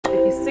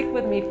you stick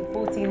with me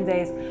for 14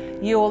 days,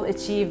 you will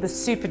achieve the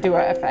super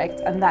duo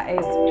effect, and that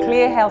is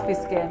clear, healthy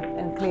skin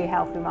and clear,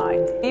 healthy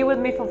mind. Be with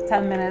me for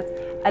 10 minutes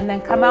and then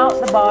come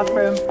out the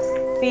bathroom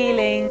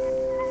feeling,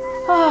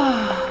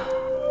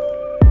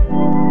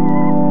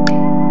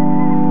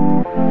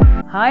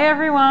 Hi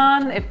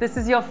everyone, if this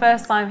is your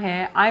first time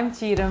here, I'm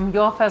Cheatham,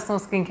 your personal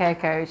skincare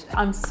coach.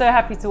 I'm so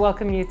happy to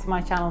welcome you to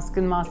my channel,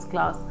 Skin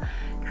Masterclass,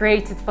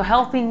 created for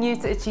helping you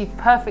to achieve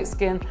perfect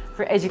skin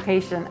through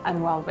education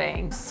and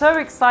well-being. So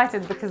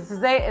excited because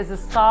today is the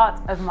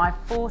start of my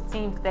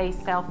 14th day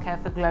self-care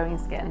for glowing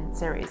skin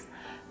series.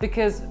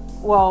 Because,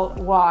 well,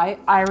 why?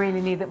 I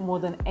really need it more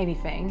than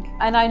anything.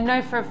 And I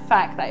know for a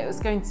fact that it was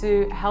going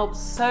to help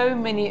so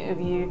many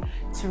of you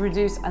to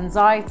reduce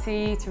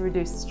anxiety, to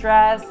reduce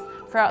stress,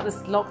 throughout this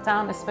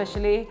lockdown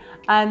especially,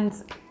 and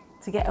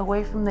to get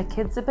away from the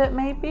kids a bit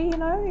maybe, you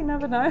know, you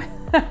never know.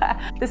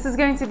 This is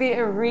going to be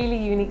a really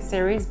unique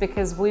series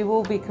because we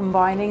will be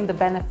combining the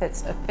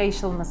benefits of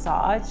facial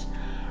massage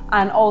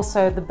and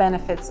also the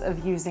benefits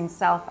of using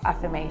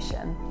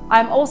self-affirmation.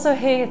 I'm also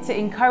here to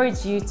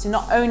encourage you to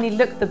not only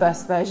look the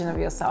best version of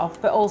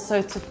yourself, but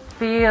also to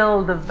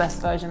feel the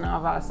best version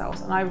of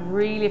ourselves. And I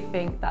really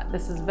think that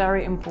this is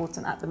very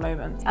important at the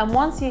moment. And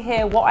once you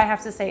hear what I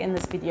have to say in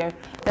this video,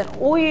 then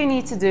all you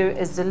need to do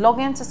is to log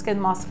into Skin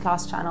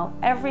Masterclass channel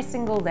every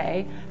single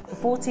day for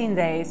 14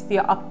 days for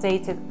your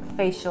updated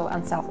facial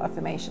and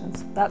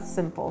self-affirmations. That's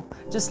simple.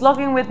 Just log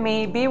in with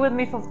me, be with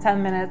me for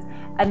 10 minutes,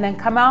 and then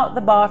come out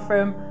the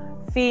bathroom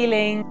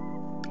feeling,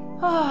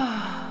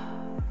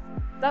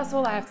 that's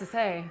all I have to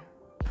say.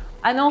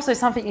 And also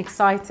something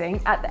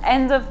exciting, at the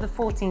end of the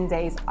 14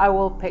 days, I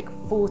will pick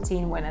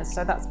 14 winners.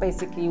 So that's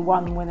basically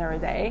one winner a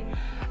day.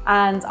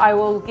 And I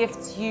will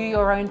gift you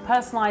your own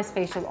personalized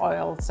facial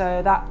oil.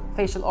 So that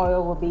facial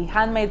oil will be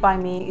handmade by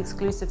me,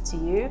 exclusive to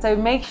you. So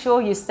make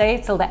sure you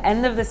stay till the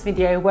end of this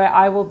video where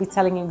I will be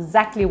telling you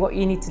exactly what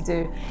you need to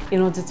do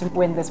in order to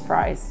win this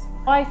prize.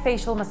 Why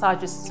facial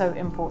massage is so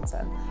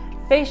important.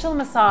 Facial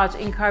massage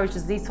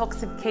encourages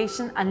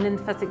detoxification and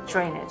lymphatic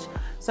drainage.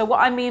 So what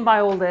I mean by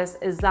all this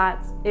is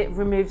that it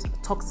removes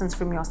toxins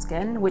from your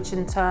skin, which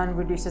in turn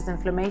reduces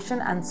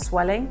inflammation and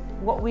swelling.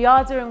 What we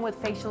are doing with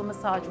facial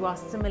massage, we are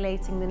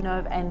stimulating the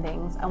nerve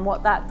endings, and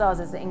what that does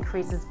is it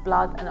increases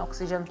blood and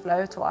oxygen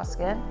flow to our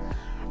skin.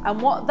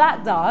 And what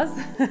that does,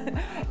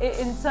 it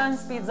in turn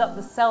speeds up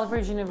the cell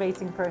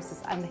regenerating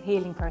process and the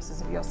healing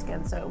process of your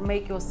skin. So it will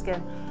make your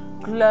skin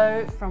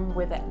glow from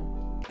within.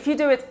 If you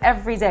do it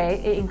every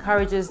day, it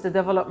encourages the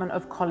development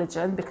of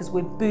collagen because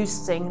we're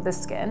boosting the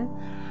skin,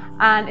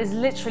 and is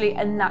literally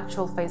a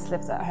natural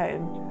facelift at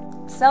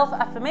home.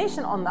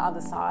 Self-affirmation, on the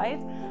other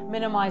side,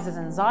 minimizes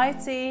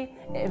anxiety,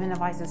 it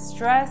minimizes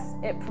stress,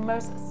 it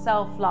promotes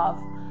self-love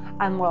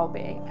and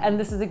well-being. And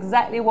this is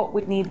exactly what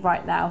we need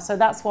right now. So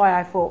that's why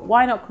I thought,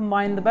 why not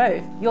combine the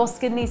both? Your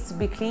skin needs to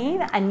be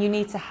clean and you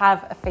need to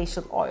have a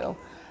facial oil.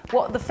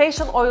 What the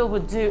facial oil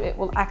would do, it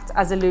will act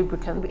as a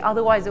lubricant.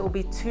 Otherwise, it will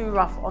be too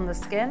rough on the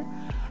skin,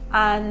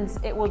 and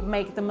it would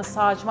make the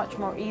massage much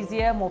more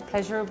easier, more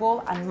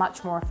pleasurable, and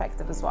much more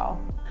effective as well.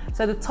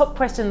 So the top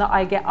question that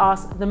I get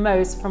asked the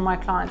most from my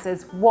clients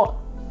is, what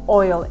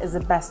oil is the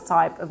best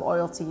type of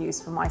oil to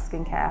use for my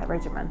skincare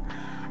regimen?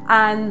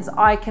 And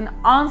I can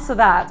answer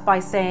that by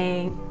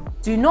saying,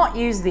 do not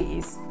use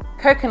these.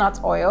 Coconut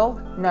oil,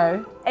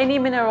 no. Any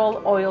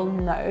mineral oil,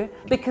 no.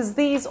 Because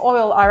these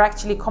oils are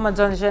actually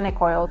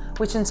comedogenic oil,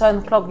 which in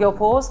turn clog your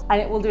pores,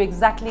 and it will do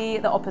exactly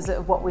the opposite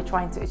of what we're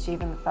trying to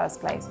achieve in the first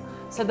place.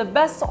 So the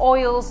best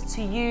oils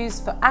to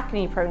use for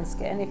acne-prone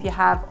skin, if you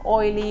have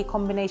oily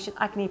combination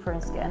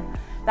acne-prone skin,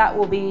 that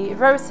will be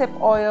rosehip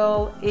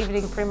oil,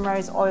 evening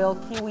primrose oil,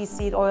 kiwi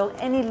seed oil,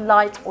 any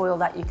light oil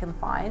that you can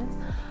find.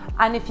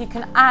 And if you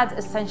can add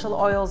essential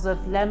oils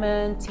of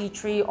lemon, tea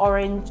tree,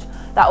 orange,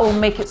 that will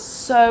make it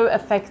so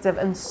effective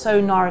and so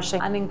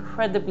nourishing and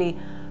incredibly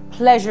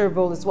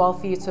pleasurable as well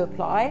for you to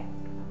apply.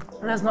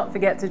 And let's not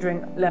forget to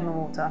drink lemon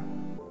water.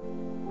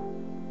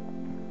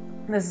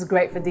 This is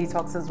great for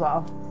detox as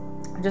well.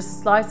 Just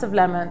a slice of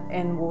lemon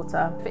in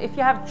water. If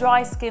you have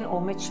dry skin or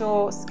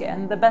mature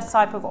skin, the best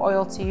type of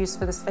oil to use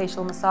for this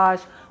facial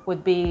massage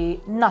would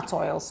be nut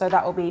oil. So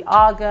that will be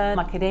argan,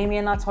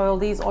 macadamia nut oil.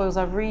 These oils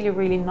are really,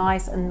 really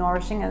nice and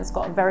nourishing, and it's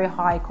got a very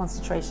high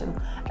concentration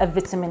of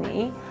vitamin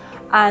E.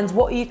 And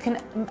what you can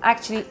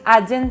actually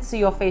add into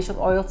your facial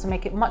oil to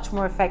make it much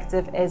more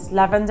effective is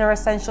lavender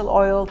essential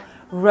oil,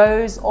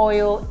 rose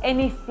oil,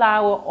 any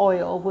flower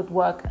oil would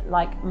work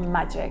like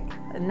magic.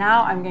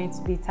 Now I'm going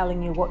to be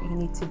telling you what you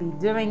need to be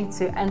doing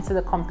to enter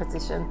the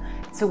competition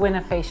to win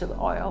a facial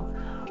oil.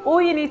 All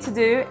you need to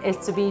do is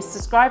to be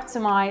subscribed to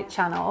my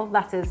channel,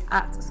 that is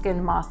at Skin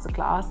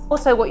Masterclass.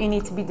 Also, what you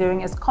need to be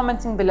doing is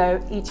commenting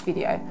below each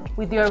video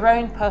with your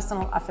own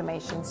personal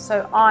affirmations.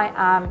 So I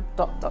am ...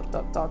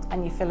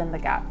 and you fill in the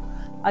gap.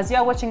 As you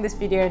are watching this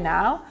video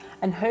now,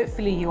 and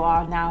hopefully you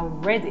are now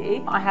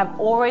ready, I have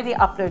already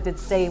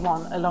uploaded day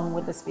one along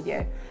with this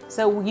video.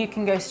 So you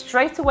can go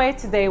straight away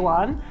to day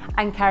one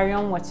and carry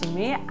on watching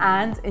me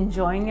and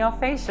enjoying your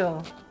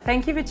facial.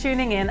 Thank you for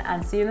tuning in,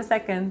 and see you in a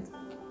second.